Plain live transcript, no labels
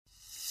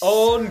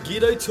On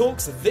Guido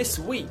Talks this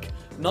week,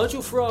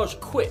 Nigel Farage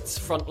quits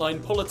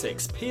frontline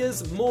politics,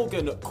 Piers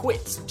Morgan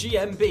quits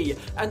GMB,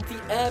 and the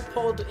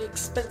AirPod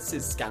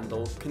expenses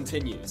scandal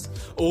continues.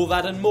 All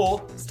that and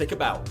more, stick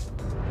about.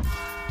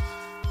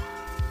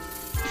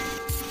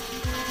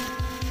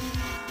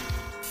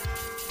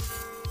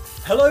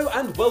 Hello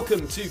and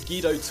welcome to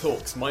Guido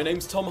Talks. My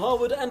name's Tom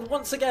Harwood and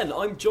once again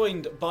I'm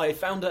joined by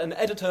founder and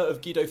editor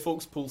of Guido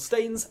Fawkes, Paul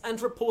Staines, and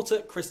reporter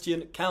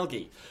Christian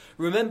Calgie.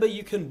 Remember,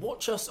 you can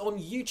watch us on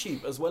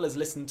YouTube as well as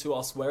listen to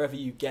us wherever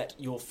you get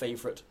your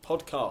favourite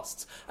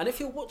podcasts. And if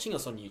you're watching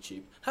us on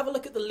YouTube, have a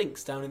look at the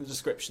links down in the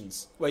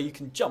descriptions where you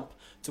can jump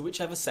to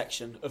whichever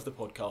section of the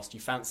podcast you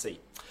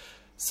fancy.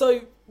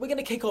 So, we're going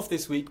to kick off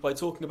this week by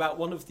talking about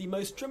one of the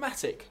most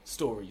dramatic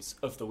stories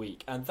of the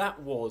week, and that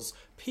was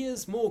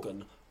Piers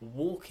Morgan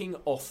walking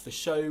off the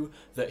show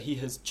that he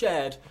has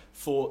chaired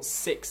for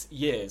 6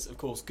 years. Of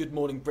course, Good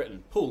Morning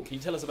Britain. Paul, can you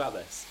tell us about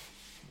this?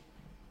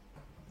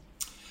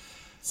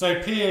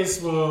 So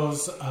Piers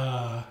was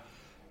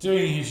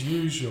doing his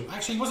usual...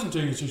 Actually, he wasn't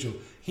doing his usual.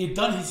 He had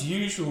done his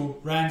usual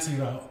ranting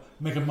about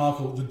Meghan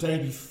Markle the day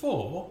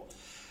before,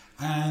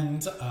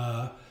 and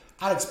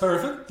Alex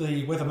Berevant,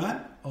 the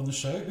weatherman on the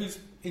show, who's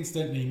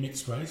incidentally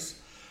mixed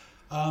race,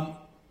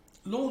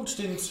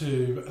 launched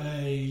into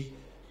a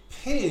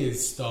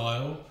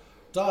Piers-style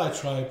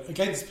diatribe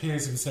against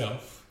Piers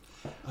himself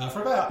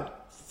for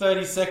about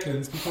 30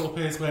 seconds before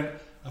Piers went,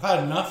 "I've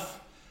had enough.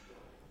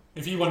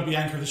 If you want to be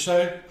anchor of the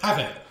show, have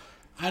it,"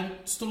 and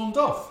stormed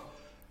off.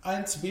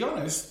 And to be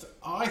honest,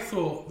 I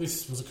thought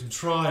this was a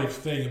contrived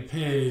thing, and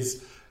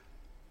Piers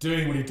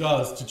doing what he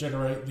does to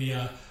generate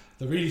the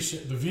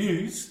readership, the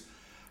views.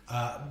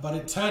 But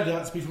it turned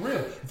out to be for real.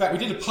 In fact, we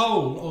did a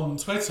poll on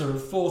Twitter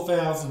of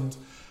 4,000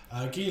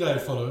 Guido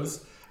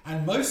followers,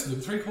 and most of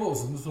them,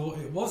 3/4 of them, thought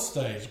it was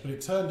staged. But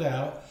it turned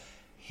out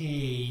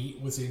he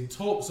was in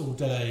talks all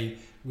day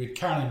with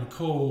Caroline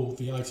McCall,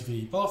 the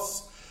ITV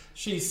boss.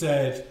 She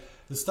said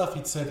the stuff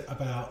he'd said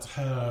about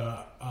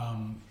her,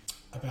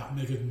 about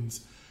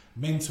Meghan's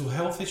mental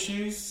health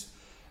issues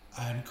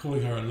and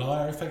calling her a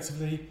liar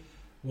effectively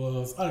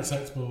was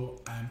unacceptable.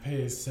 And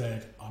Piers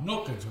said, "I'm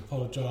not going to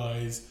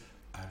apologise."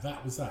 And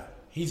that was that.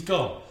 He's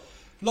gone.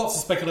 Lots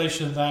of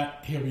speculation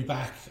that he'll be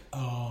back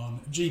on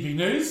GB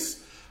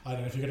News. I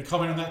don't know if you're going to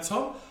comment on that,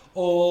 Tom,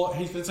 or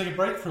he's going to take a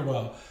break for a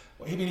while.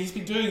 I mean, he's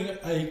been doing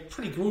a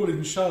pretty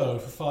gruelling show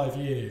for 5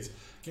 years,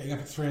 getting up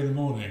at 3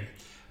 a.m.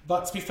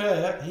 But to be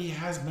fair, he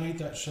has made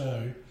that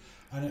show,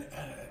 and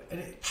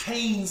it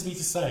pains me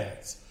to say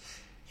it.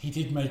 He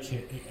did make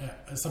it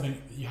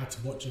something that you had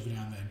to watch every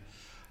now and then.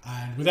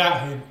 And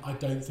without him, I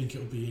don't think it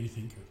would be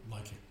anything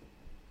like it.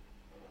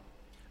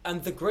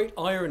 And the great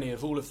irony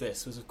of all of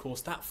this was, of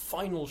course, that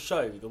final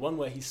show, the one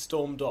where he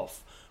stormed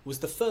off, was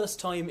the first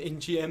time in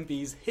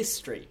GMB's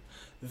history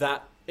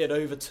that it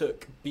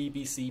overtook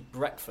BBC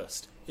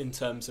Breakfast in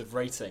terms of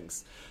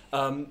ratings.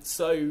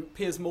 So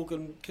Piers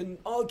Morgan can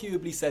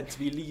arguably said to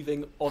be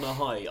leaving on a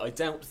high. I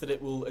doubt that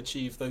it will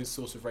achieve those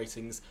sort of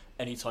ratings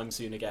anytime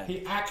soon again.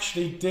 He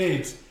actually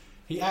did.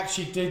 He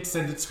actually did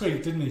send a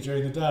tweet, didn't he,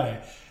 during the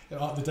day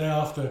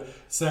after,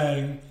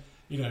 saying,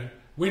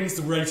 wins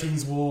the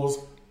ratings wars,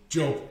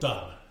 job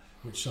done,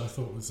 which I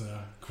thought was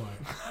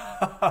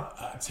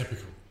quite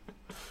typical.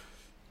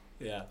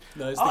 Yeah,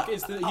 no,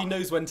 he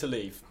knows when to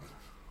leave.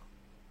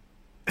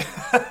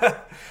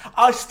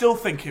 I still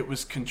think it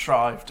was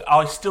contrived.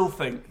 I still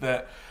think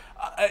that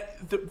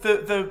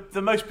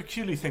the most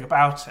peculiar thing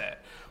about it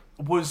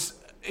was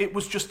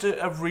just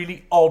a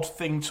really odd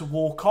thing to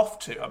walk off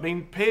to. I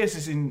mean,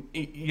 Piers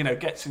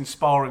gets in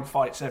sparring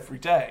fights every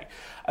day,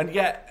 and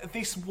yet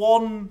this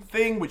one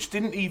thing which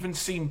didn't even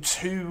seem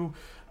too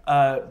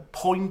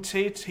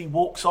pointed, he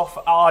walks off.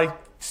 I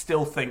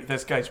still think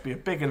there's going to be a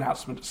big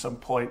announcement at some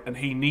point, and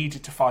he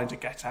needed to find a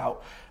get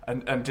out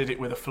and did it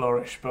with a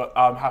flourish, but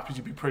I'm happy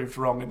to be proved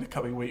wrong in the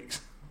coming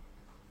weeks.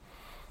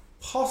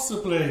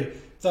 Possibly,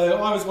 though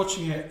I was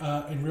watching it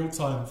in real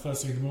time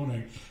first thing in the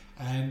morning,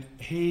 and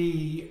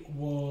he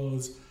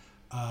was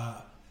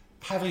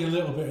having a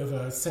little bit of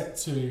a set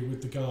to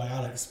with the guy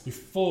Alex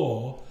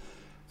before,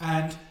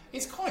 and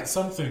it's quite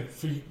something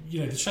for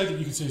the show that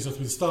you can see yourself to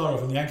be the star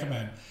of and the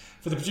anchorman,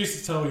 for the producer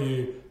to tell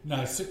you,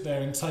 no, sit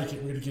there and take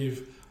it, we're going to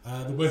give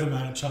the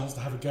weatherman a chance to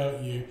have a go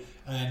at you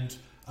and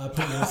put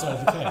you on the side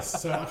of the case.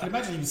 So I can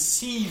imagine he was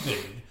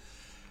seething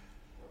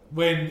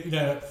when,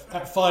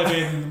 at 5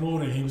 a.m. in the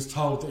morning he was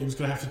told that he was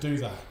going to have to do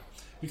that.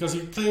 Because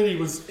he clearly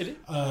was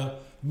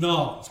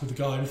narked with the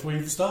guy before he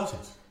even started.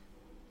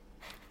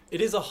 It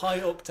is a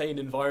high-octane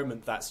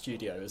environment, that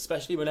studio,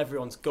 especially when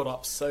everyone's got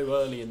up so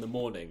early in the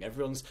morning.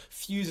 Everyone's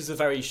fuses are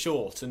very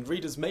short, and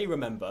readers may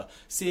remember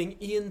seeing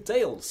Ian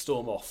Dale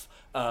storm off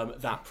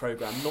that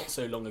programme not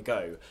so long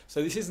ago.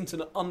 So this isn't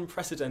an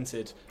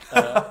unprecedented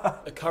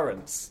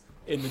occurrence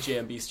in the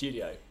GMB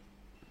studio.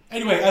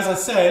 Anyway, as I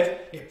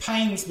said, it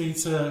pains me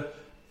to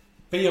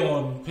be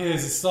on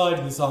Piers' side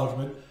in this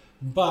argument,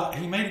 but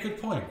he made a good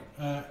point.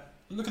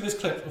 Look at this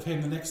clip of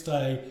him the next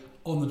day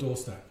on the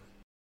doorstep.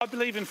 I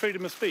believe in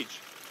freedom of speech.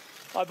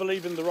 I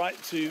believe in the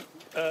right to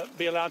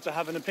be allowed to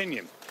have an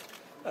opinion.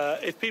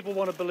 If people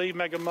want to believe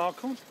Meghan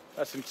Markle,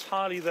 that's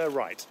entirely their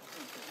right.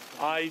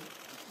 I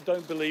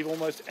don't believe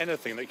almost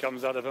anything that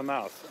comes out of her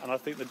mouth, and I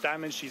think the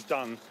damage she's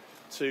done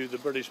to the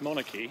British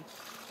monarchy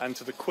and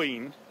to the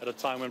Queen at a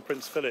time when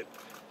Prince Philip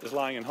is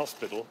lying in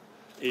hospital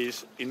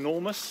is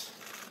enormous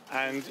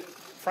and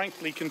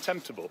frankly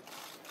contemptible.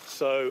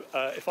 So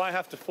if I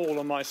have to fall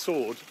on my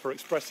sword for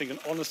expressing an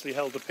honestly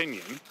held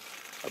opinion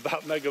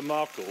about Meghan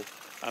Markle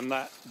and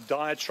that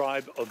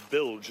diatribe of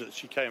bilge that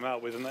she came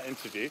out with in that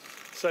interview,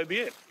 so be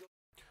it.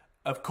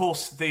 Of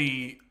course,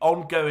 the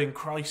ongoing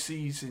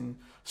crises in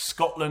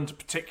Scotland,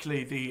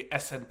 particularly the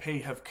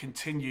SNP, have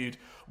continued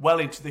well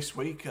into this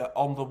week.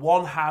 On the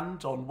one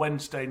hand, on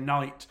Wednesday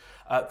night,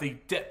 the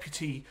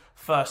Deputy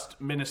First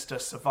Minister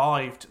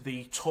survived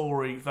the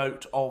Tory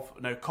vote of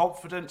no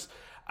confidence.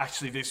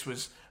 Actually, this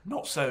was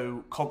not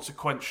so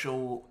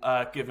consequential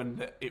given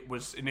that it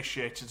was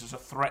initiated as a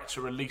threat to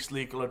release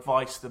legal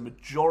advice, the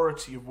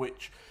majority of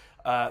which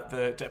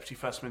the Deputy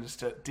First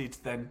Minister did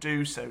then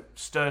do. So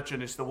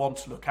Sturgeon is the one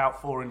to look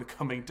out for in the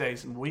coming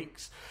days and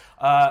weeks.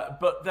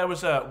 But there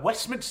was a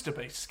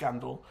Westminster-based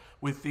scandal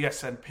with the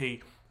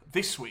SNP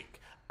this week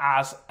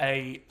as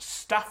a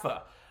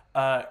staffer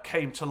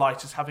came to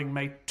light as having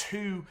made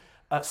two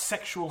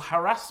sexual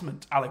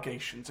harassment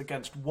allegations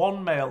against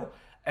one male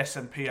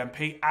SNP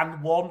MP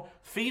and one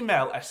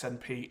female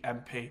SNP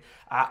MP.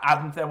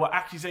 And there were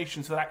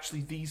accusations that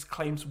actually these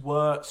claims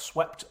were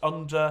swept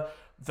under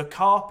the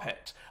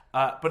carpet.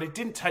 But it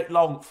didn't take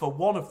long for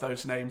one of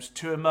those names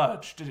to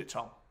emerge, did it,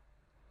 Tom?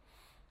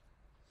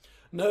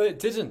 No, it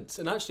didn't.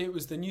 And actually it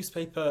was the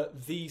newspaper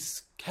The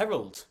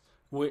Herald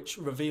which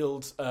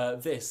revealed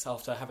this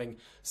after having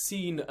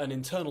seen an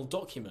internal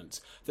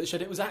document that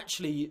showed it was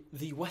actually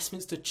the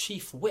Westminster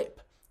Chief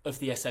Whip of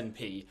the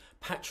SNP,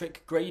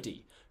 Patrick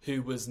Grady,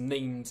 who was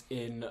named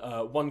in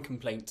one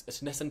complaint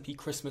at an SNP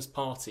Christmas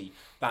party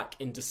back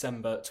in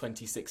December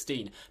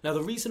 2016. Now,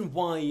 the reason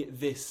why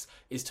this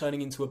is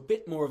turning into a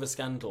bit more of a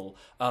scandal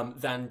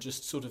than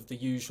just sort of the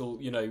usual,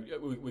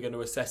 we're going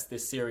to assess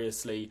this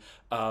seriously,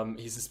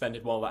 he's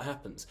suspended while that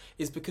happens,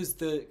 is because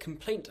the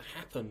complaint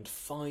happened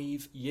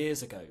 5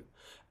 years ago.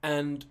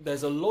 And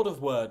there's a lot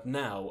of word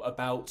now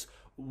about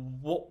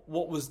what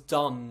was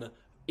done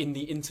in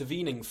the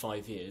intervening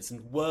 5 years,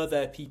 and were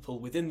there people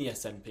within the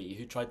SNP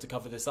who tried to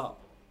cover this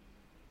up?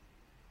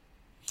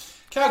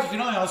 Calgie,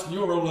 can I ask,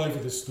 you're all over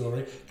this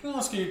story, can I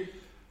ask you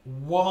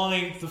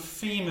why the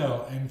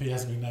female MP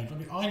hasn't been named? I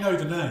mean, I know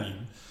the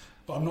name,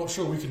 but I'm not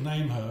sure we can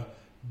name her,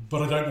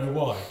 but I don't know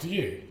why. Do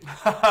you?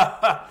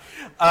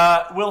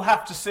 We'll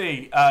have to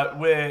see.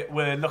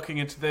 We're looking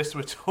into this.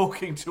 We're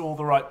talking to all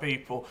the right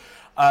people.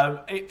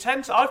 I've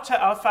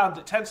found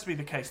it tends to be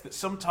the case that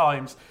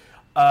sometimes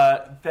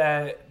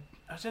there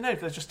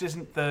just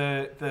isn't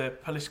the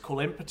political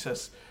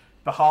impetus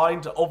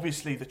behind.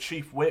 Obviously, the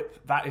Chief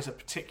Whip, that is a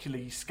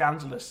particularly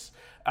scandalous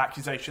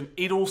accusation.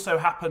 It also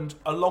happened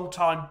a long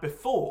time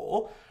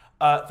before.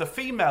 The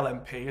female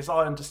MP, as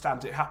I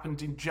understand it,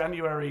 happened in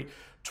January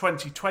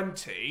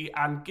 2020,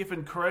 and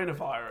given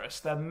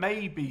coronavirus, there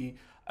may be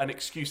an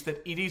excuse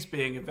that it is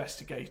being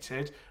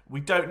investigated.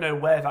 We don't know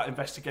where that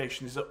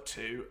investigation is up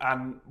to,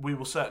 and we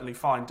will certainly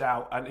find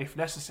out, and if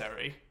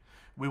necessary,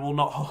 we will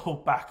not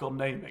hold back on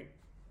naming.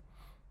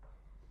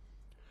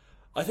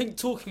 I think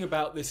talking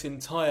about this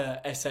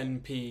entire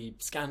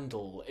SNP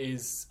scandal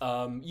is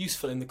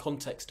useful in the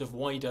context of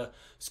wider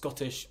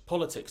Scottish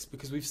politics,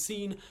 because we've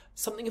seen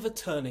something of a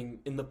turning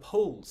in the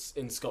polls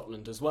in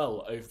Scotland as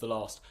well over the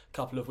last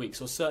couple of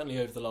weeks, or certainly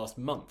over the last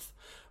month,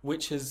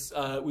 which has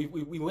we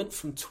went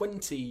from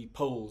 20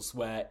 polls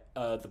where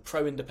the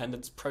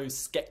pro-independence,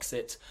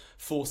 pro-Skexit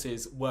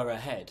forces were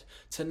ahead,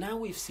 to now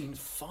we've seen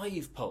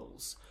 5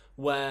 polls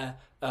where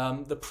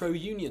the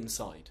pro-union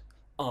side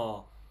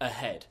are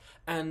ahead.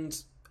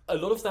 And a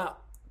lot of that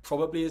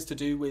probably is to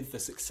do with the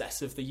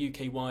success of the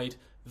UK-wide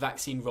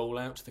vaccine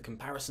rollout, the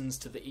comparisons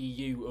to the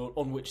EU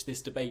on which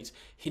this debate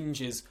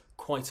hinges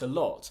quite a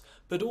lot,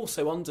 but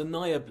also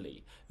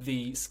undeniably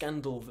the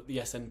scandal that the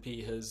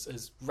SNP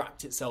has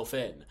wrapped itself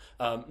in,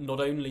 not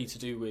only to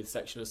do with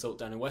sexual assault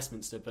down in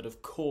Westminster, but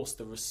of course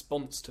the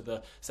response to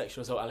the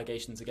sexual assault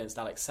allegations against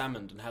Alex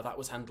Salmond and how that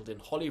was handled in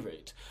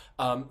Holyrood.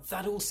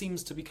 That all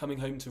seems to be coming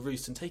home to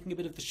roost and taking a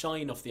bit of the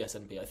shine off the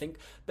SNP. I think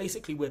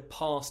basically we're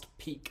past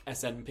peak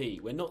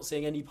SNP. We're not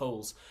seeing any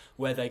polls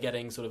where they're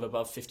getting sort of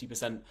above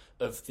 50%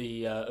 of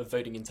the of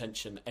voting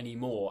intention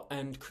anymore.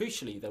 And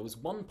crucially, there was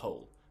one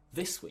poll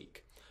this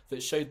week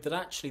that showed that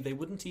actually they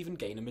wouldn't even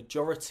gain a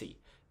majority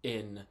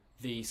in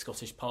the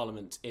Scottish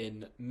Parliament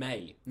in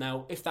May.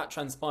 Now, if that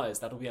transpires,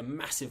 that'll be a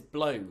massive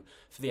blow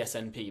for the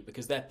SNP,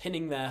 because they're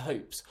pinning their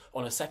hopes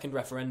on a second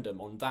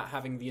referendum, on that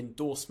having the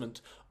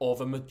endorsement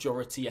of a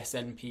majority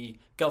SNP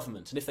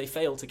government. And if they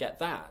fail to get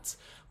that,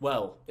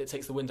 well, it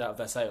takes the wind out of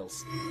their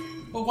sails.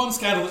 Well, one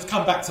scandal that's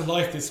come back to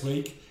life this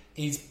week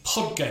is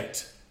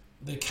Podgate,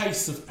 the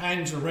case of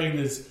Angela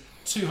Rayner's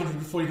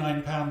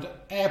 £249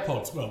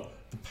 AirPods. Well,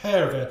 the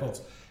pair of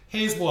AirPods.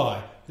 Here's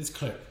why. This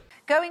clip.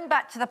 going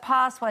back to the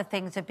past where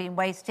things have been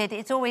wasted,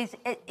 it's always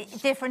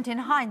different in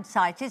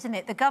hindsight, isn't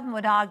it? The government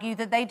would argue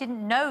that they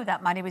didn't know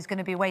that money was going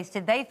to be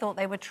wasted. They thought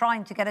they were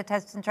trying to get a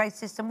test and trace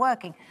system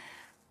working.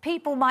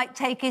 People might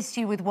take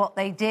issue with what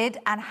they did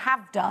and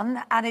have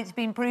done, and it's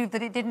been proved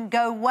that it didn't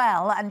go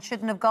well and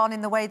shouldn't have gone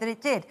in the way that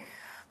it did.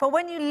 But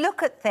when you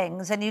look at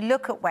things and you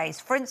look at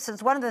waste, for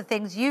instance, one of the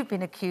things you've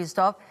been accused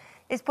of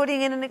is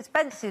putting in an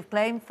expensive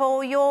claim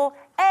for your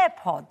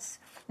AirPods.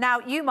 Now,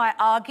 you might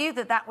argue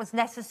that that was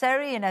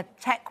necessary in a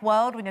tech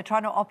world when you're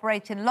trying to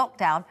operate in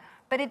lockdown,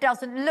 but it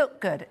doesn't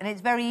look good, and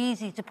it's very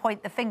easy to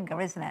point the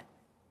finger, isn't it?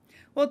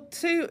 Well,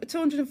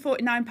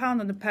 £249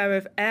 on a pair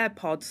of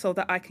AirPods so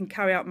that I can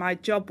carry out my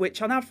job,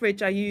 which on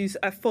average I use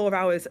 4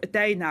 hours a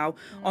day now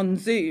on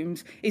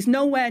Zooms, is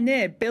nowhere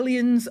near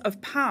billions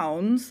of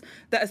pounds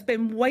that has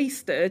been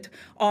wasted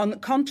on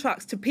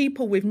contracts to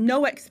people with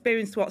no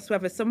experience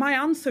whatsoever. So my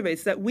answer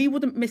is that we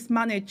wouldn't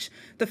mismanage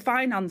the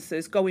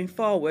finances going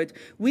forward.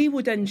 We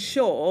would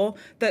ensure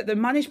that the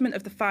management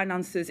of the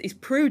finances is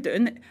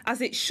prudent, as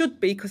it should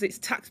be, because it's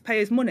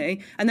taxpayers' money,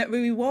 and that we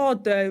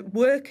reward the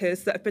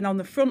workers that have been on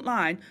the front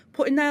line,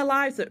 putting their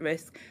lives at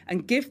risk,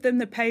 and give them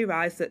the pay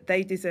rise that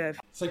they deserve.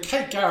 So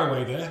Kate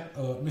Garraway there,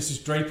 or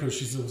Mrs Draper as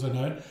she's also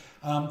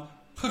known,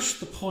 pushed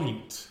the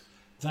point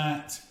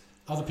that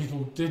other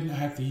people didn't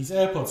have these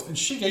AirPods, and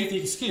she gave the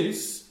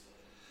excuse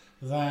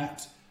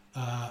that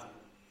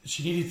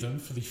she needed them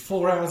for the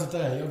 4 hours a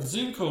day of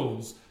Zoom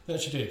calls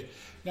that she did.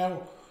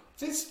 Now,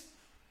 this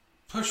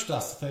pushed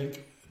us to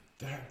think,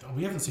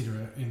 we haven't seen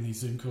her in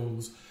these Zoom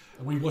calls,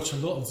 and we watch a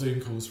lot of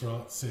Zoom calls for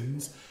our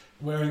sins,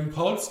 wearing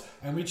pods,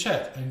 and we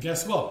checked, and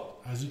guess what?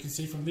 As you can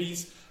see from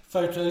these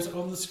photos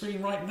on the screen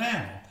right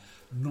now,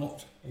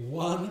 not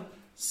one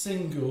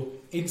single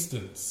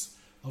instance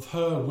of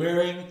her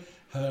wearing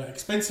her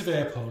expensive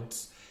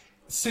AirPods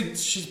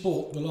since she's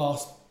bought the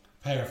last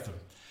pair of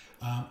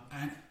them.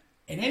 And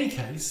in any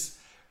case,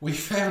 we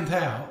found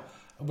out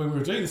when we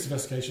were doing this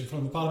investigation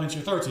from the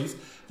parliamentary authorities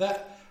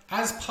that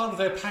as part of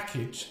their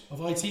package, of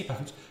IT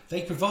package,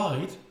 they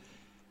provide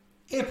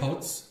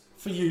AirPods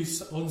for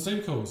use on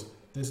Zoom calls.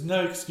 There's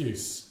no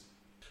excuse.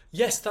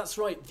 Yes, that's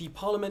right. The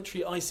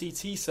Parliamentary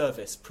ICT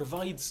Service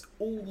provides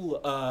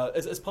all,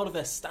 as part of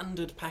their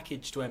standard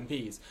package to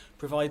MPs,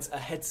 provides a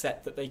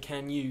headset that they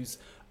can use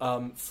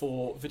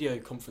for video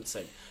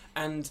conferencing.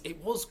 And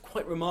it was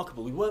quite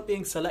remarkable. We weren't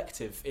being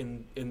selective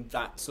in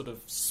that sort of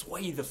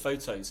swathe of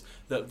photos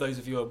that those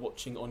of you who are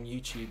watching on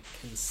YouTube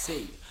can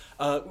see.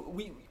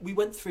 We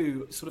went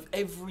through sort of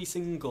every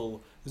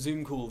single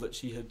Zoom call that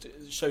she had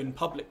shown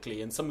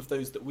publicly, and some of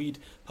those that we'd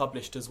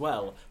published as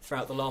well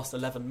throughout the last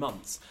 11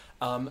 months.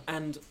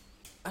 And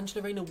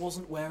Angela Rayner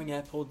wasn't wearing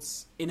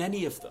AirPods in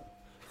any of them.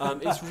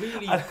 It's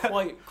really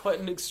quite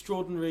an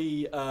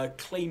extraordinary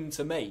claim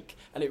to make,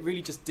 and it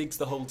really just digs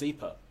the hole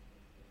deeper.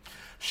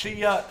 She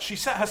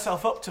set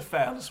herself up to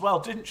fail as well,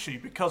 didn't she?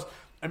 Because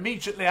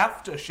immediately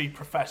after she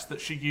professed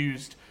that she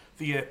used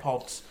the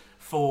AirPods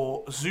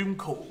for Zoom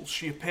calls,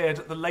 she appeared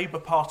at the Labour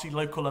Party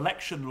local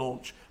election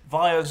launch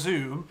via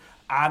Zoom,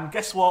 and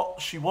guess what?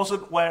 She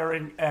wasn't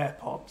wearing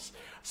AirPods.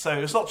 So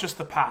it's not just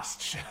the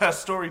past. Her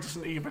story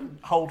doesn't even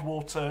hold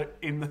water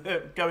in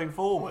going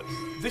forward.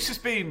 This has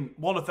been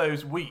one of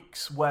those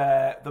weeks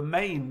where the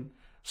main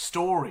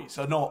stories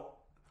are not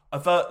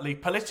overtly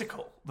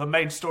political. The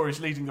main stories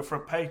leading the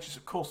front pages,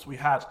 of course, we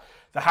had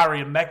the Harry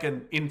and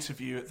Meghan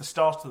interview at the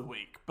start of the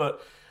week,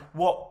 but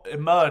what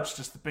emerged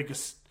as the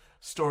biggest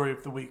story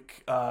of the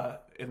week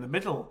in the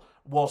middle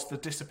was the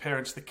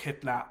disappearance, the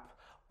kidnap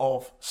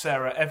of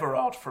Sarah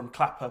Everard from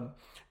Clapham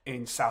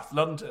in South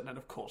London, and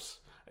of course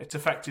it's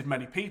affected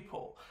many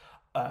people.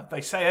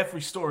 They say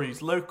every story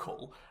is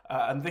local,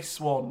 and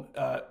this one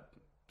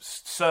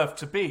served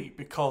to be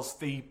because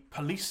the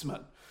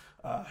policeman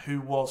who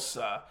was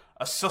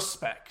a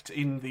suspect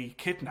in the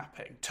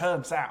kidnapping,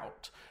 turns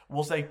out,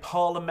 was a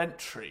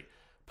parliamentary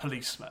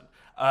policeman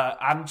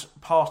and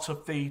part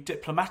of the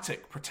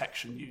diplomatic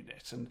protection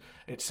unit. And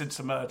it's since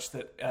emerged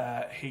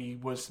that he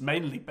was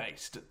mainly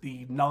based at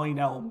the Nine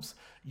Elms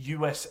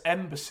US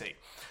Embassy.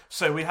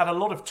 So we had a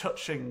lot of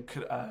touching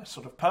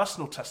sort of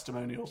personal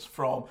testimonials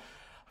from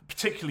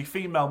particularly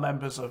female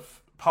members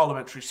of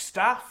parliamentary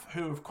staff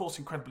who are, of course,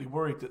 incredibly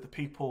worried that the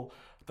people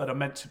that are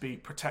meant to be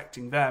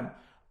protecting them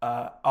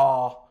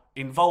are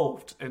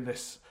involved in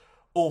this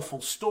awful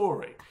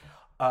story.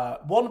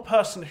 One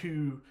person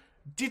who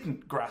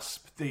didn't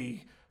grasp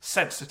the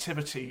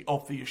sensitivity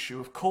of the issue,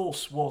 of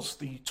course, was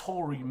the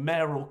Tory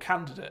mayoral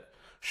candidate,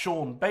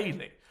 Sean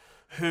Bailey,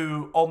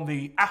 who on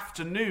the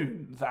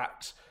afternoon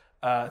that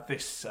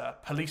this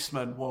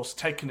policeman was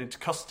taken into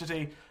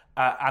custody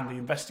and the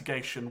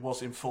investigation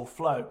was in full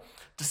flow,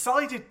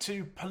 decided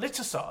to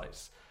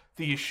politicise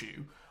the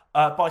issue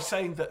by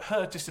saying that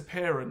her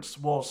disappearance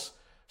was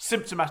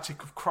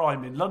symptomatic of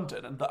crime in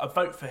London and that a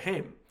vote for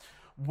him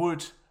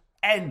would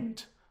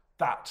end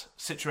that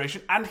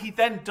situation. And he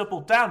then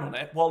doubled down on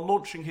it while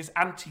launching his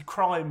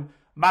anti-crime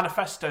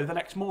manifesto the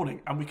next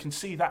morning, and we can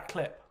see that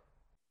clip.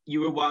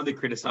 you were widely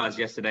criticised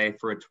yesterday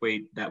for a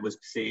tweet that was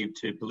perceived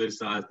to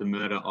politicise the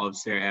murder of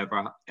Sarah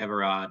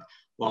Everard,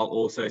 while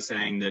also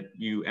saying that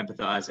you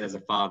empathise as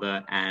a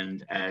father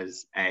and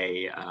as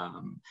a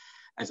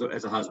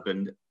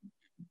husband.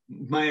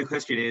 My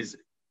question is,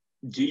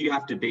 do you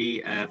have to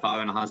be a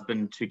father and a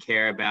husband to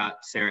care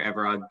about Sarah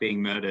Everard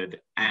being murdered?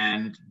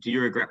 And do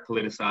you regret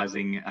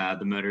politicising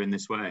the murder in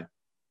this way?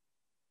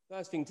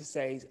 First thing to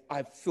say is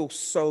I feel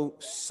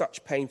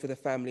such pain for the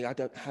family. I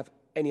don't have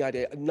any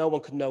idea. No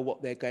one can know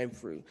what they're going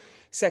through.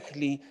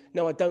 Secondly,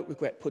 no, I don't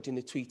regret putting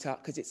the tweet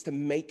out because it's to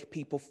make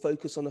people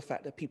focus on the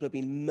fact that people are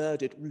being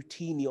murdered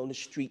routinely on the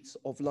streets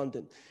of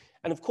London.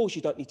 And of course,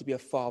 you don't need to be a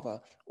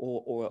father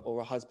or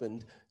a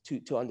husband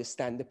to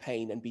understand the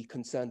pain and be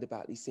concerned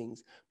about these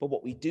things. But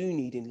what we do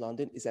need in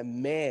London is a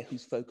mayor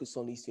who's focused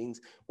on these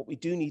things. What we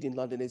do need in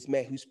London is a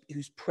mayor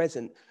who's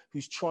present,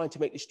 who's trying to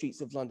make the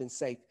streets of London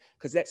safe.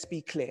 Because let's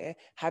be clear,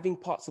 having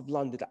parts of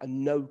London that are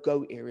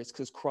no-go areas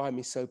because crime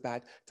is so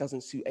bad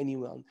doesn't suit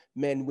anyone,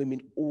 men, women,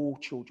 all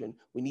children.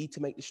 We need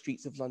to make the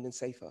streets of London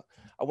safer.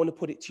 I want to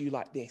put it to you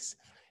like this.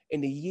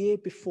 In the year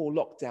before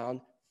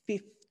lockdown,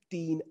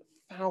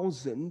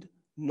 15,000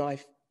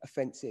 knife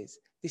offences.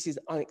 This is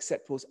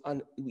unacceptable.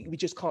 We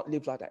just can't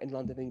live like that in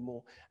London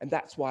anymore. And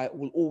that's why it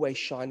will always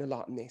shine a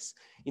light on this.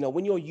 You know,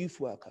 when you're a youth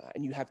worker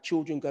and you have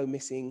children go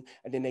missing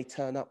and then they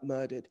turn up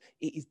murdered,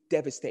 it is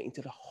devastating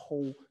to the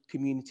whole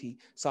community.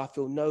 So I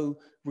feel no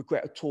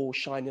regret at all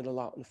shining a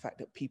light on the fact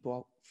that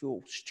people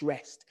feel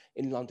stressed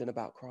in London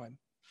about crime.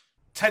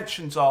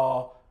 Tensions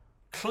are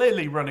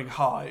clearly running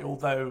high,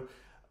 although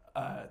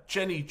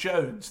Jenny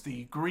Jones,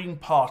 the Green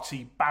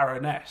Party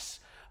baroness,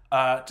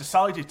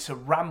 decided to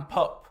ramp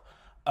up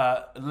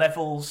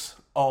levels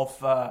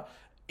of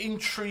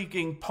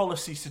intriguing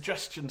policy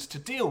suggestions to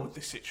deal with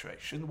this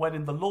situation when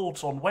in the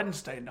Lords on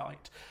Wednesday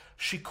night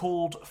she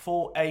called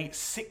for a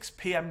 6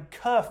 p.m.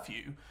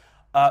 curfew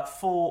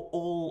for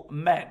all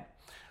men.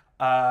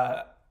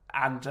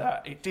 And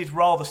it did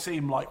rather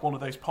seem like one of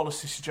those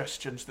policy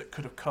suggestions that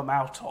could have come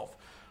out of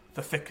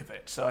the thick of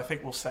it. So I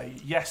think we'll say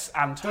yes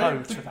and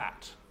ho to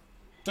that.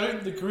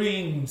 Don't the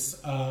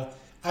Greens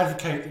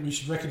advocate that we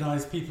should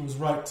recognise people's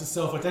right to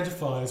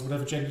self-identify as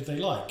whatever gender they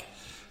like?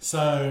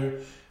 So,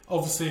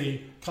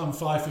 obviously, come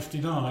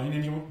 5:59,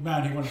 any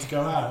man who wanted to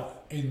go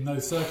out in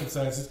those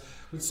circumstances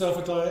would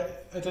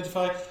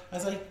self-identify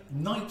as a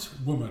night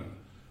woman.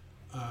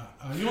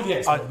 You're the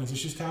expert on these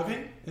issues,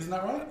 Calvin, isn't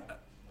that right?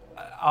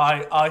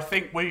 I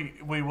think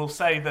we will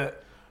say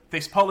that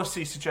this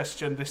policy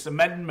suggestion, this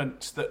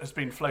amendment that has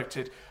been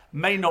floated,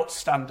 may not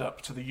stand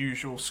up to the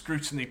usual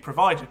scrutiny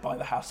provided by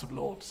the House of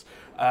Lords,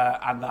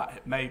 and that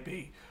it may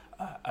be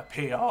a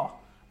PR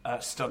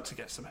stunt to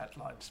get some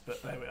headlines,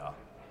 but there we are.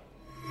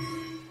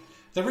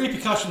 The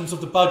repercussions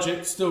of the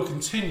budget still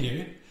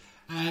continue,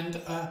 and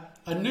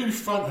a new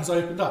front has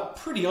opened up.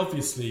 Pretty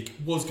obviously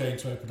was going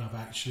to open up,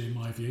 actually, in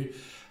my view,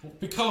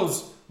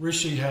 because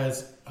Rishi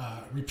has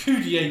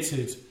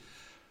repudiated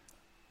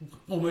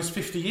almost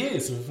 50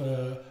 years of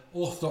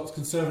orthodox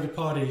Conservative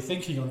Party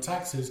thinking on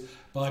taxes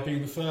by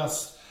being the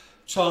first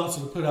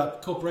Chancellor to put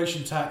up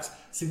corporation tax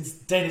since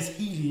Dennis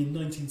Healey in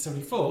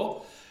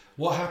 1974.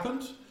 What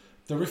happened?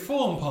 The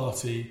Reform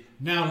Party,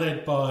 now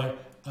led by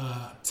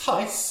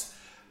Tice,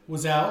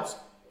 was out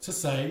to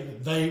say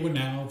that they were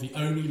now the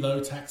only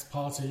low-tax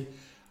party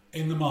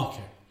in the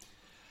market.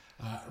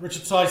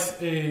 Richard Tice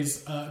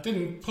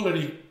didn't pull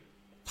any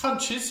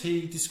punches.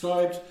 He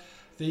described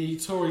the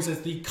Tories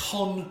as the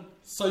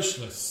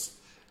con-socialists.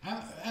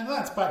 And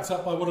that's backed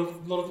up by what a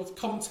lot of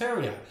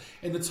commentary.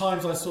 In the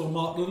Times, I saw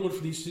Mark Littlewood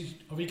from the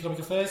Institute of Economic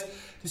Affairs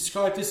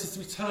describe this as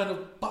the return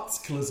of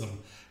Butskellism.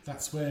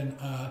 That's when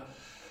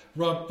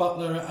Rod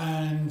Butler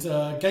and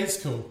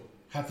Gateskill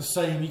had the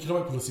same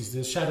economic policies,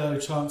 the shadow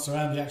chancellor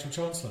and the actual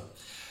chancellor.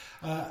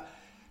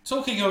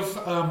 Talking of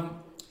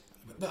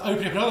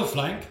opening up another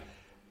flank,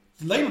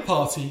 the Labour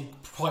Party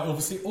quite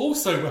obviously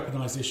also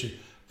weaponised the issue.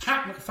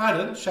 Pat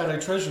McFadden, shadow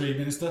Treasury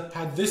Minister,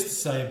 had this to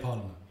say in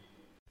Parliament.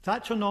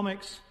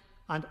 Thatchernomics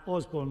and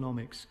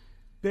Osbornenomics,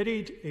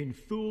 buried in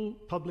full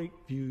public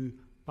view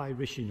by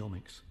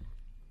Rishi-nomics.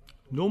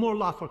 No more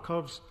Laffer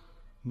curves,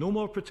 no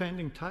more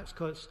pretending tax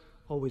cuts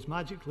always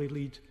magically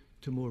lead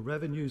to more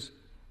revenues,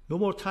 no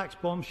more tax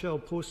bombshell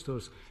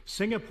posters,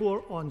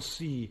 Singapore on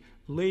sea,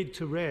 laid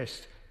to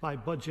rest by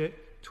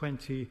Budget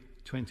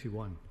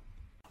 2021.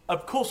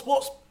 Of course,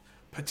 what's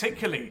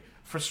particularly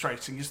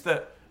frustrating is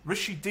that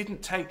Rishi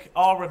didn't take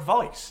our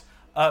advice.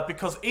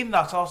 Because in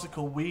that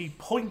article, we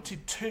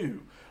pointed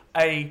to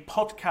a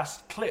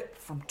podcast clip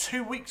from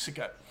 2 weeks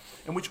ago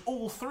in which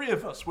all three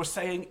of us were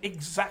saying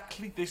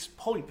exactly this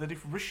point, that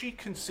if Rishi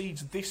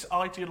concedes this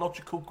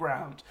ideological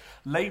ground,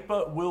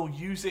 Labour will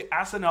use it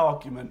as an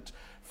argument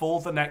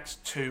for the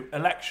next two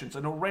elections.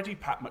 And already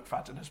Pat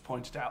McFadden has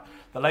pointed out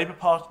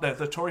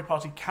the Tory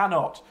party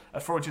cannot,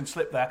 a Freudian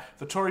slip there,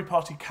 the Tory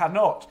party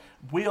cannot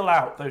wheel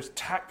out those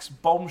tax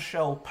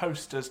bombshell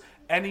posters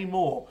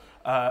anymore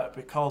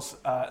because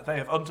they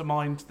have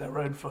undermined their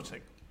own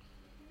footing.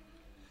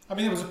 I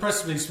mean, there was a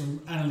press release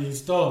from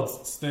Annalise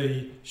Dodds,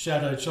 the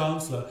Shadow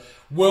Chancellor,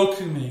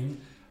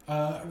 welcoming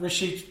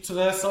Rishi to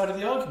their side of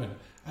the argument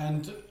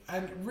and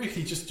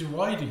really just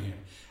deriding him.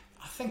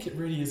 I think it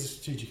really is a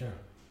strategic error.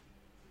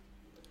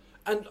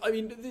 And, I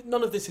mean,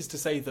 none of this is to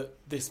say that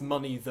this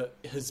money that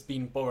has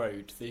been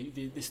borrowed,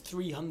 this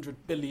 £300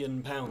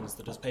 billion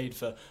that has paid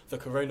for the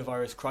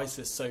coronavirus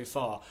crisis so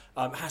far,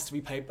 has to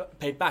be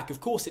paid back.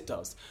 Of course it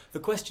does. The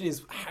question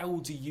is, how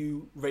do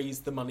you raise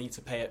the money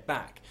to pay it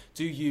back?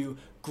 Do you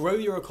grow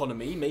your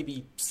economy,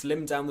 maybe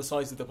slim down the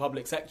size of the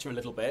public sector a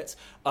little bit,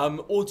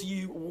 or do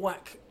you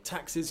whack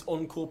taxes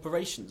on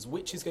corporations?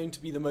 Which is going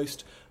to be the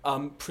most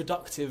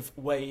productive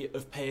way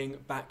of paying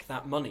back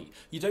that money?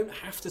 You don't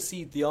have to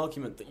cede the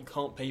argument that you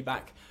can't pay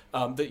back,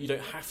 that you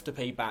don't have to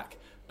pay back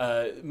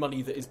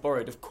money that is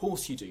borrowed. Of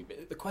course you do.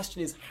 But the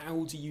question is,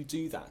 how do you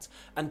do that?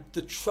 And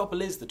the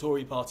trouble is the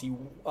Tory party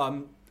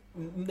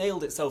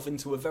nailed itself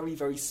into a very,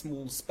 very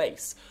small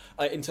space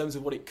in terms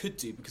of what it could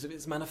do because of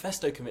its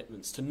manifesto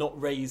commitments to not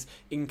raise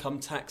income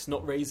tax,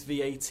 not raise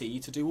VAT,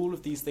 to do all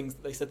of these things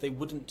that they said they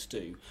wouldn't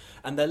do.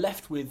 And they're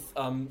left with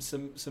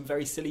some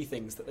very silly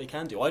things that they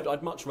can do.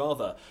 I'd much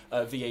rather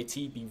VAT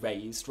be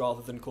raised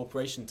rather than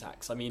corporation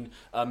tax. I mean,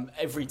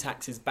 every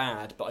tax is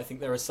bad, but I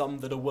think there are some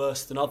that are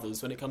worse than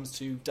others when it comes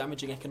to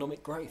damaging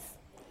economic growth.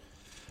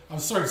 I'm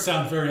sorry to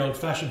sound very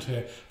old-fashioned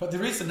here, but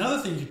there is another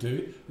thing you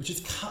do, which is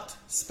cut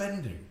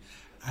spending.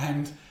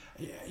 And,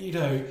 you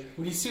know,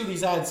 when you see all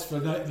these ads for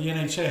the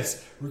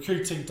NHS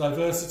recruiting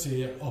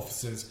diversity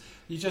officers,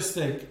 you just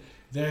think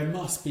there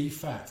must be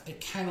fat. It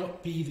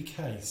cannot be the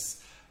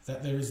case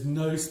that there is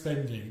no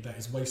spending that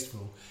is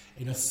wasteful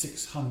in a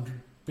 £600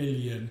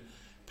 billion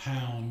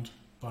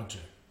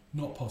budget.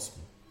 Not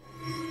possible.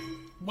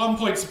 One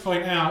point to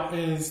point out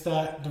is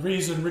that the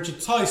reason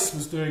Richard Tice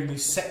was doing the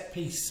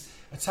set-piece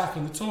attack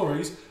on the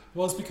Tories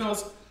was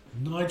because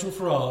Nigel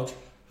Farage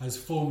has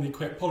formally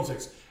quit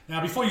politics.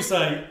 Now, before you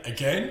say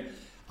again,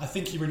 I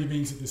think he really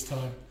means it this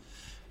time.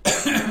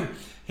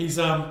 He's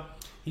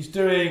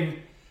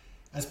doing,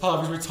 as part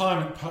of his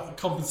retirement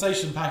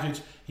compensation package,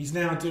 he's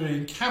now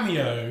doing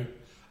Cameo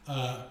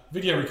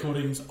video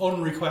recordings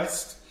on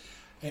request.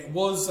 It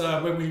was,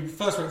 when we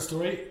first wrote the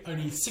story,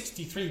 only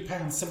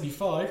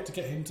 £63.75 to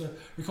get him to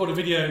record a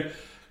video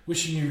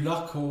wishing you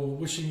luck or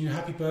wishing you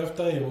happy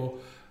birthday or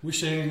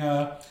wishing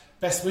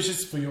best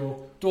wishes for your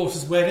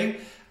daughter's wedding.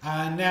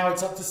 And now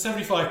it's up to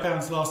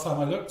 £75 last time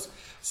I looked.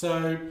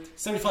 So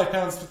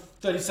 £75 for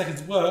 30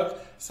 seconds of work.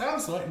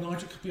 Sounds like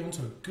Nigel could be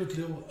onto a good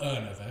little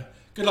earner there.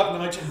 Good luck,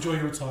 Nigel. Enjoy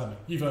your retirement.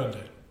 You've earned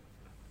it.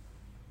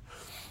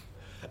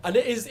 And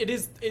it's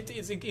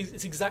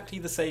exactly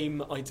the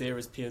same idea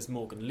as Piers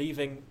Morgan,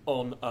 leaving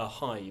on a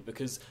high,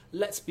 because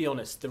let's be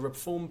honest, the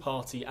Reform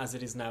Party, as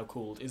it is now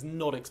called, is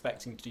not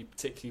expecting to do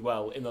particularly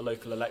well in the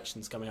local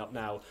elections coming up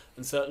now,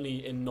 and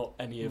certainly in not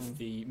any of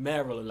the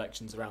mayoral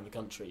elections around the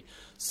country.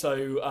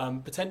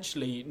 So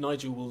potentially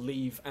Nigel will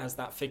leave as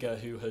that figure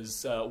who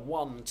has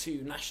won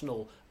 2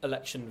 national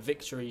election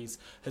victories,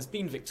 has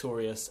been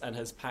victorious, and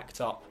has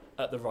packed up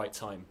at the right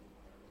time.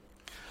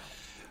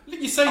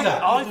 You say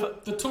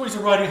that the Tories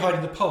are riding high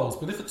in the polls,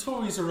 but if the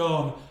Tories are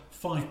on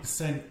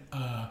 5%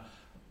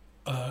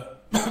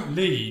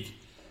 lead,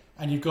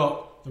 and you've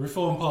got the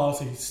Reform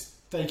Party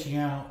staking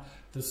out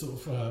the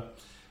sort of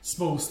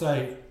small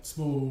state,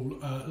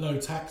 low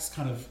tax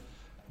kind of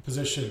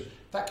position,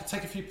 that could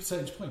take a few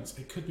percentage points.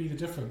 It could be the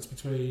difference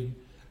between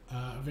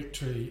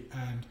victory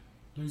and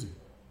losing.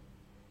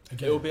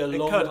 Again. It will be a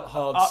long,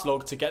 hard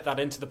slog to get that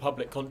into the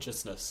public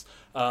consciousness.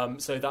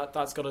 So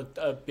that's got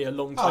to be a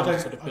long time to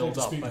sort of build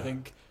up. I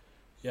think,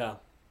 yeah.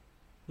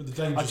 With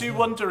the I do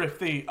wonder if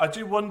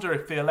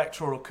the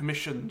Electoral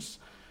Commission's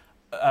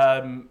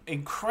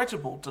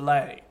incredible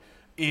delay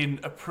in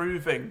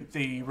approving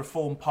the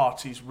Reform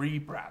Party's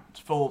rebrand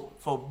for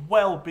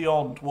well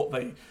beyond what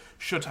they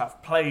should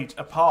have played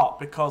a part,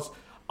 because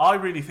I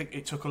really think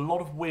it took a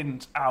lot of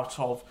wind out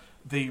of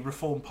the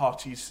Reform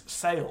Party's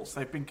sails.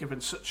 They've been given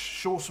such a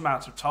short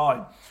amount of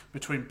time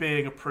between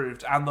being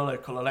approved and the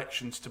local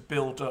elections to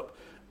build up,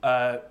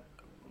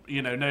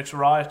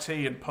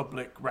 notoriety and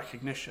public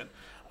recognition.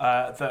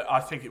 That I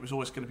think it was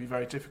always going to be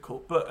very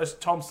difficult. But as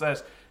Tom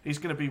says, he's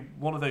going to be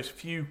one of those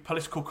few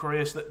political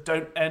careers that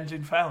don't end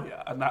in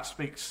failure, and that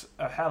speaks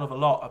a hell of a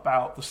lot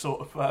about the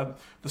sort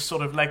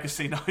of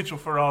legacy Nigel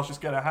Farage is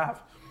going to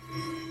have.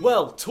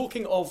 Well,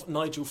 talking of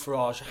Nigel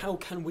Farage, how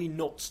can we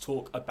not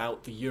talk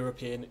about the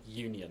European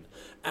Union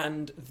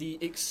and the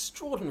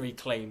extraordinary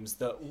claims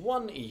that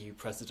one EU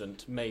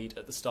president made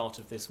at the start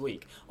of this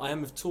week? I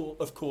am,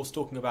 of course,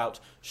 talking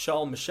about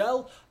Charles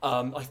Michel.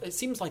 It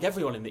seems like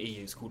everyone in the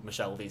EU is called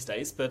Michel these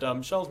days, but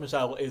Charles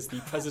Michel is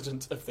the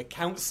president of the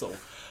Council,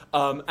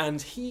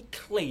 and he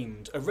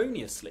claimed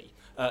erroneously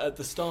at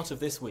the start of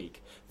this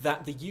week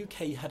that the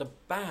UK had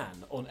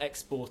ban on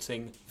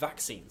exporting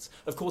vaccines.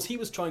 Of course, he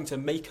was trying to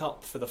make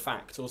up for the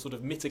fact, or sort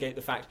of mitigate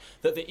the fact,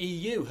 that the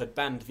EU had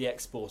banned the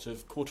export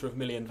of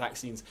 250,000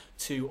 vaccines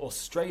to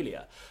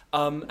Australia,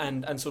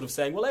 and sort of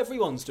saying, well,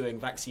 everyone's doing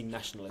vaccine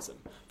nationalism.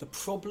 The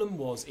problem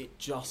was it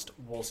just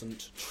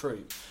wasn't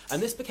true. And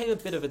this became a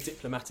bit of a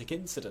diplomatic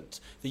incident.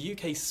 The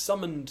UK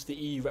summoned the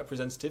EU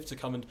representative to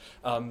come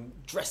and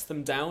dress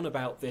them down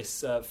about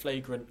this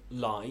flagrant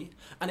lie,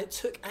 and it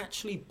took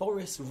actually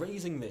Boris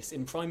raising this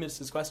in Prime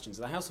Minister's questions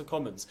in the House of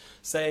Commons,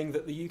 saying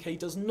that the UK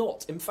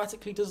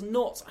emphatically does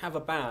not have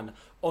a ban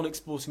on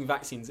exporting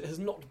vaccines. It has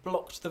not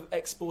blocked the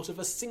export of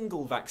a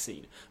single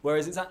vaccine,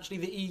 whereas it's actually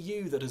the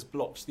EU that has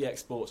blocked the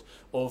export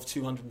of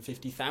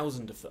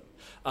 250,000 of them.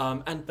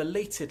 And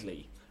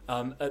belatedly,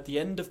 at the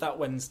end of that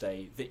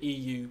Wednesday, the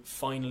EU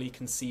finally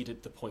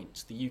conceded the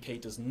point. The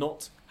UK does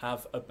not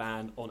have a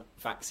ban on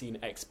vaccine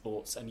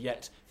exports, and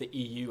yet the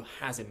EU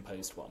has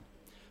imposed one.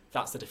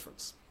 That's the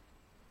difference.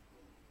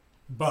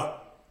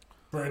 But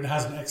Britain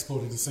hasn't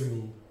exported a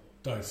single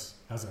dose,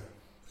 has it?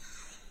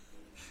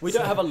 We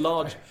don't have a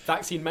large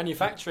vaccine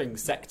manufacturing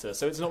sector,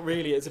 so it's not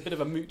really, it's a bit of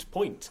a moot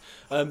point.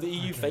 The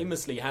EU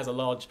famously has a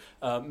large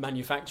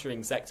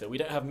manufacturing sector. We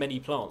don't have many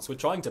plants. We're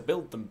trying to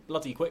build them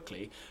bloody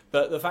quickly,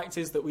 but the fact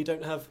is that we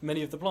don't have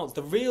many of the plants.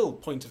 The real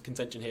point of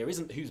contention here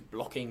isn't who's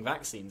blocking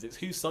vaccines, it's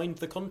who signed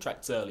the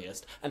contracts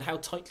earliest and how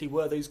tightly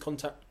were those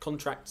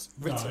contracts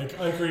written.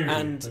 No, I agree with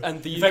you.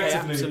 And the UK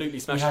absolutely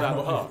smashed it out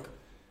of the park.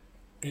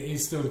 It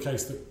is still the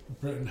case that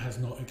Britain has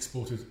not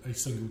exported a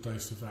single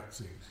dose of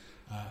vaccine.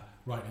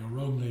 Rightly or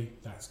wrongly,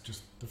 that's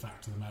just the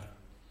fact of the matter.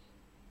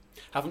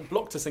 Haven't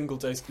blocked a single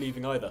dose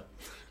leaving either.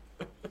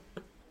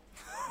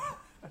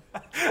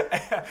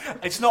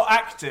 It's not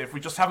active, we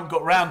just haven't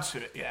got round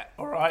to it yet,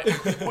 alright?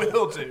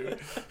 We'll do.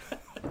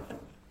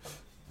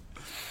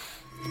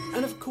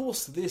 And of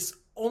course, this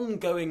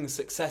ongoing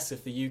success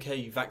of the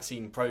UK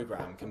vaccine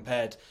programme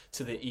compared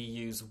to the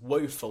EU's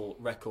woeful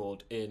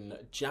record in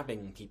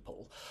jabbing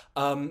people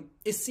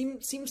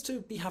seems to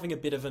be having a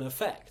bit of an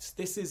effect.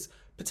 This is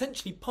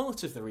potentially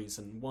part of the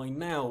reason why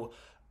now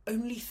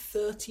only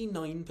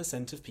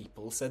 39% of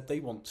people said they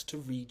want to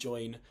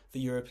rejoin the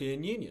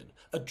European Union,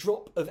 a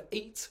drop of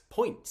 8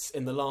 points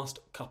in the last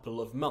couple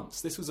of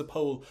months. This was a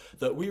poll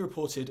that we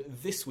reported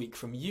this week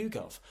from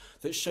YouGov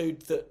that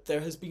showed that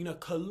there has been a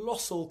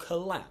colossal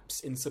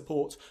collapse in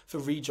support for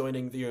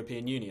rejoining the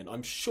European Union.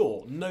 I'm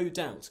sure, no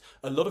doubt,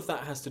 a lot of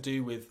that has to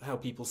do with how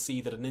people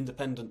see that an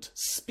independent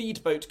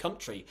speedboat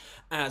country,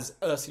 as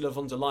Ursula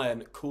von der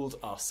Leyen called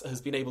us, has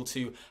been able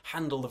to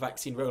handle the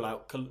vaccine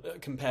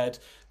rollout compared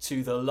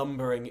to the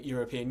lumbering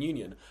European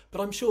Union.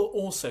 But I'm sure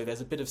also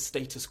there's a bit of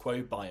status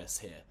quo bias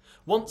here.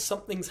 Once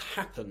something's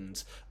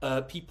happened,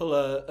 people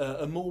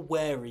are more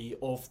wary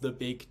of the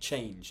big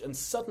change. And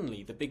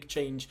suddenly the big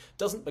change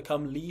doesn't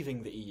become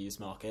leaving the EU's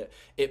market,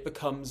 it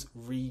becomes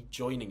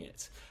rejoining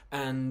it.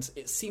 And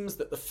it seems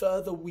that the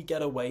further we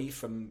get away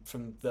from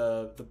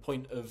the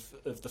point of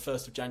the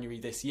 1st of January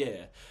this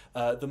year,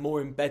 the more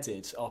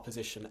embedded our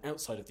position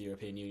outside of the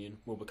European Union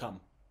will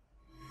become.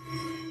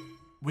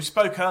 We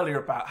spoke earlier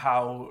about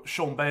how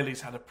Sean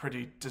Bailey's had a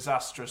pretty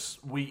disastrous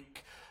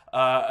week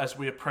as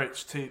we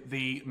approach to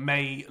the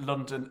May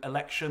London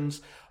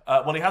elections.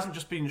 Well, he hasn't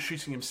just been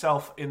shooting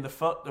himself in the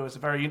foot. There was a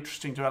very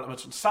interesting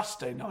development on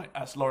Saturday night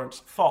as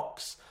Laurence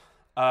Fox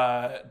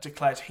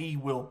declared he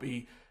will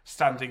be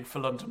standing for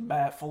London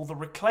Mayor for the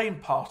Reclaim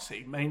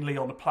Party, mainly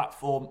on a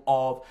platform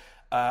of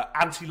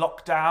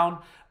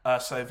anti-lockdown,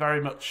 so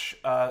very much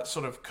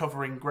sort of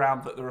covering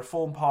ground that the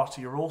Reform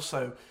Party are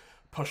also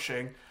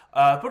pushing.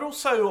 But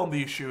also on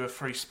the issue of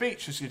free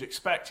speech, as you'd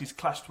expect. He's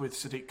clashed with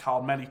Sadiq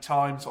Khan many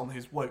times on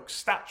his woke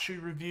statue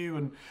review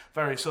and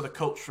various other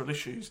cultural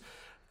issues.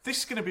 This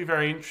is going to be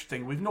very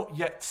interesting. We've not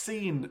yet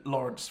seen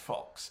Laurence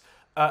Fox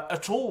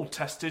at all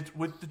tested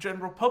with the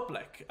general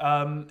public.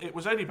 It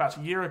was only about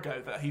a year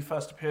ago that he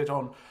first appeared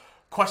on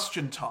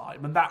Question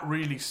Time, and that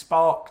really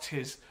sparked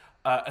his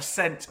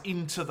ascent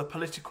into the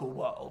political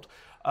world.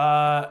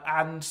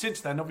 And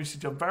since then, obviously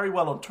done very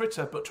well on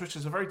Twitter, but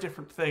Twitter's a very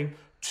different thing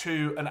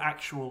to an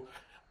actual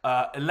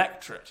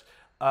electorate.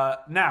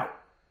 Now,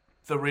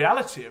 the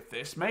reality of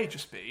this may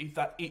just be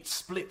that it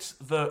splits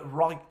the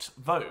right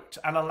vote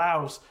and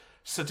allows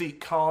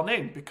Sadiq Khan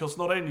in, because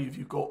not only have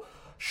you got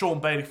Sean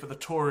Bailey for the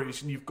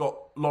Tories and you've got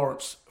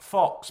Laurence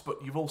Fox, but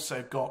you've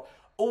also got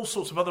all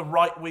sorts of other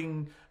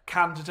right-wing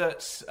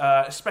candidates,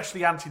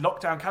 especially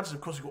anti-lockdown candidates. Of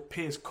course, you've got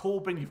Piers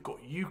Corbyn, you've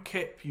got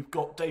UKIP, you've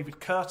got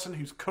David Curtin,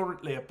 who's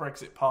currently a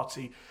Brexit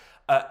Party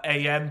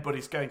AM, but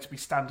is going to be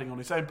standing on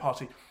his own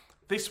party.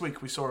 This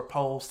week we saw a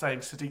poll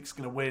saying Sadiq's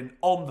going to win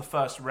on the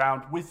first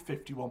round with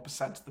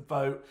 51% of the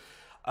vote.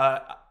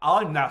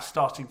 I'm now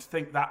starting to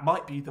think that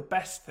might be the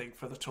best thing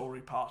for the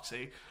Tory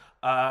party,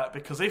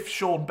 because if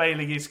Sean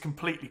Bailey is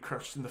completely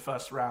crushed in the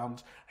first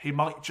round, he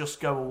might just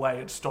go away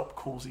and stop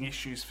causing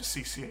issues for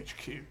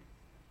CCHQ.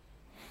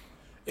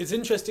 It's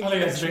interesting. I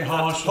think it's a bit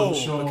harsh on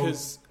Sean.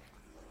 Because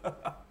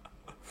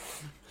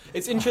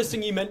It's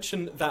interesting you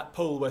mentioned that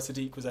poll where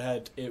Sadiq was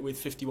ahead with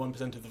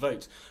 51% of the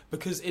vote,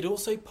 because it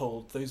also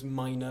polled those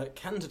minor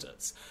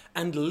candidates.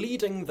 And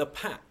leading the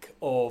pack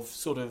of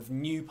sort of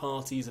new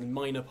parties and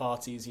minor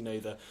parties, you know,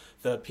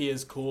 the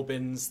Piers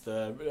Corbyns,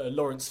 the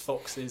Lawrence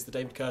Foxes, the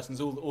David Curtins,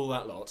 all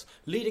that lot,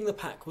 leading the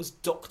pack was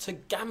Dr.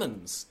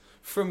 Gammons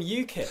from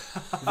UKIP,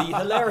 the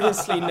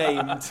hilariously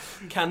named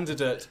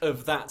candidate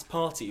of that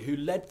party, who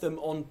led them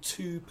on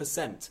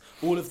 2%.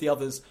 All of the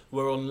others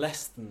were on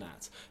less than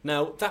that.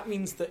 Now, that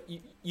means that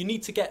you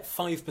need to get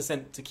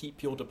 5% to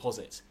keep your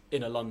deposit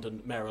in a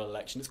London mayoral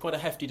election. It's quite a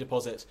hefty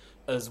deposit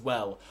as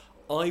well.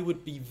 I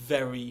would be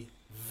very,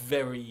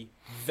 very,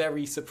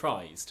 very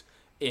surprised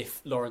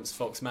if Lawrence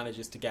Fox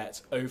manages to get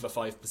over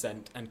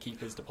 5% and keep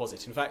his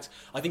deposit. In fact,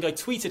 I think I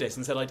tweeted it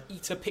and said I'd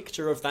eat a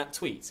picture of that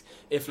tweet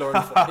if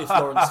Lawrence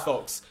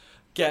Fox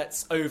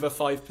gets over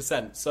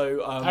 5%.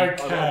 So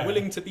I'm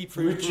willing to be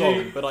proved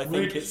wrong, but I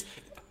think it's...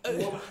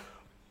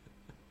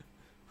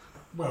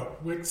 Well,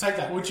 we'll take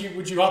that. Would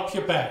you up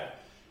your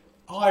bet?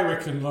 I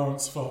reckon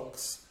Lawrence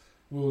Fox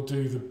will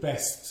do the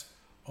best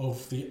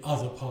of the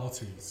other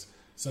parties.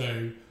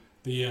 So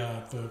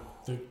he'll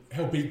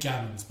beat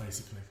Gammons,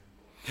 basically.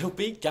 He'll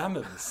beat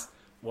Gammons.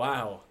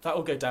 Wow, that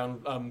will go down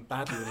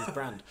badly with his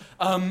brand.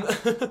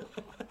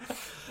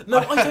 No,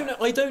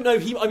 I don't know.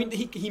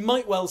 He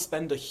might well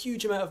spend a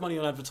huge amount of money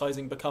on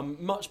advertising, become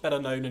much better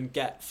known, and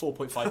get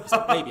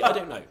 4.5%. Maybe, I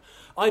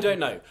don't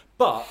know.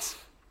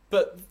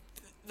 But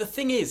the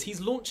thing is,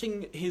 he's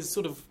launching his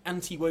sort of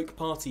anti-woke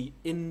party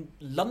in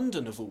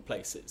London, of all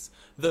places,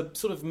 the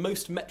sort of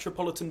most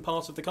metropolitan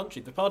part of the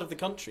country, the part of the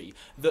country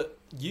that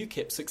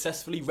UKIP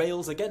successfully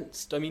rails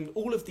against. I mean,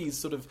 all of these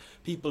sort of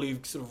people who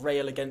sort of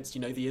rail against,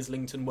 you know, the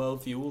Islington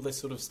worldview, all this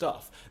sort of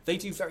stuff, they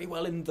do very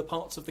well in the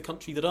parts of the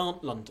country that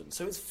aren't London.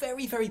 So it's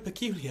very, very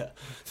peculiar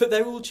that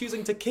they're all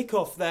choosing to kick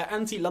off their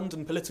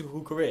anti-London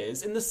political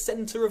careers in the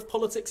centre of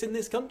politics in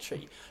this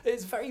country.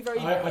 It's very, very...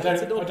 I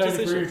don't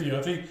agree with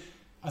you.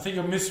 I think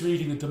you're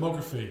misreading the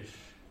demography.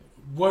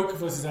 Woke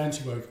versus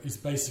anti-woke is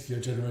basically a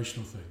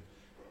generational thing.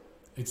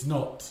 It's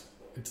not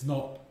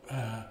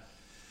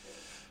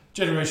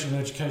generational and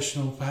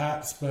educational,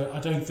 perhaps, but I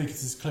don't think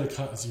it's as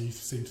clear-cut as you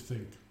seem to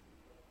think.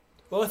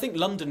 Well, I think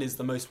London is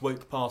the most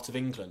woke part of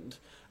England,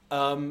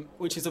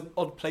 which is an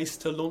odd place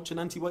to launch an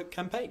anti-woke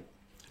campaign.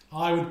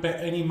 I would bet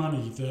any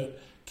money that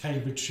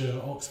Cambridgeshire,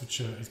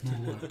 Oxfordshire is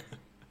more woke.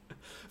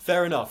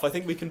 Fair enough. I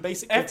think we can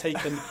basically take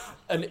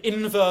an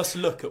inverse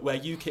look at where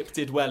UKIP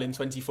did well in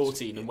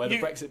 2014 and where the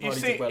Brexit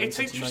Party did well in 2019. It's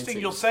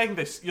interesting you're saying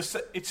this.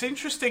 It's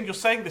interesting you're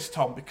saying this,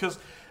 Tom, because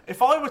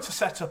if I were to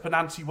set up an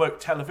anti-woke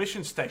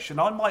television station,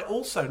 I might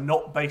also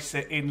not base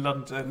it in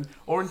London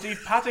or indeed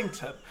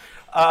Paddington.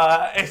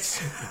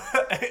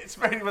 It's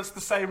very much the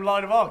same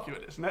line of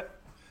argument, isn't it?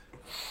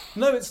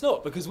 No, it's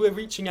not, because we're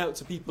reaching out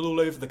to people all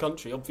over the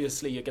country.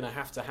 Obviously, you're going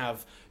to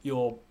have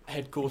your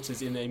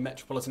headquarters in a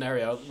metropolitan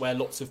area where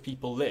lots of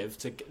people live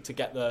to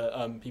get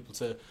the people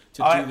to do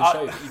the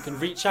show. You can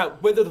reach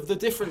out. Whether the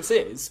difference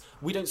is,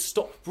 we don't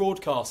stop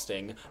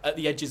broadcasting at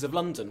the edges of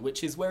London,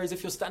 which is, whereas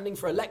if you're standing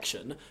for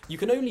election, you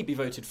can only be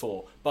voted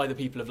for by the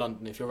people of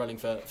London if you're running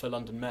for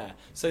London Mayor.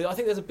 So I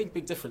think there's a big,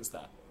 big difference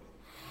there.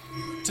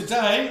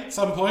 Today, at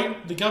some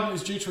point, the government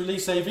is due to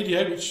release a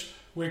video which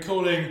we're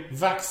calling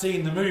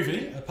Vaccine the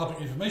Movie, a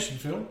public information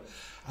film.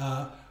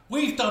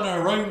 We've done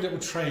our own little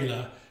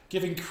trailer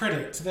giving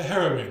credit to the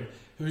heroine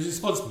who is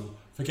responsible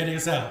for getting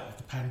us out of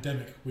the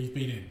pandemic we've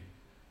been in.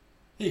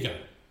 Here you go.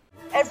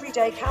 Every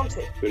day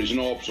counted. There is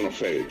no option of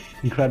failure.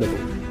 Incredible.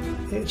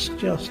 It's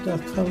just a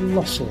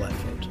colossal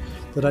effort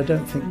that I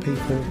don't think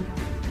people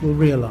will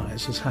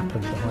realise has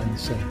happened behind the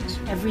scenes.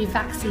 Every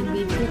vaccine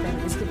we've given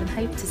has given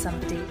hope to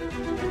somebody.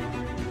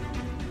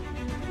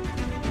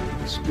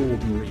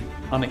 Extraordinary,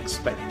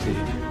 unexpected,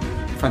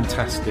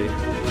 fantastic.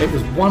 It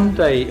was one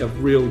day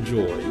of real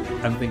joy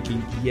and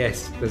thinking,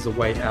 yes, there's a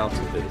way out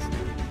of this.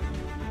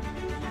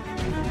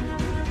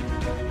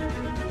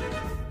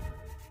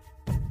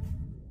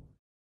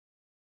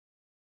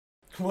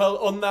 Well,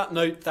 on that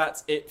note,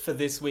 that's it for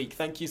this week.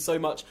 Thank you so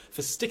much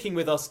for sticking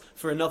with us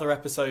for another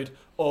episode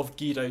of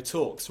Guido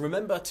Talks.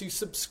 Remember to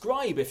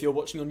subscribe if you're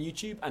watching on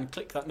YouTube and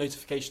click that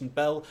notification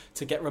bell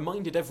to get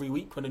reminded every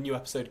week when a new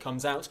episode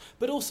comes out,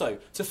 but also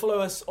to follow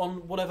us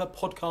on whatever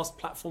podcast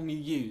platform you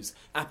use.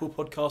 Apple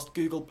Podcast,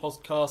 Google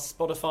Podcasts,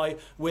 Spotify,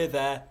 we're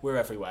there, we're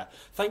everywhere.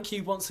 Thank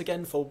you once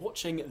again for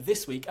watching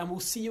this week, and we'll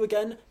see you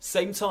again,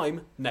 same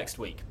time next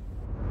week.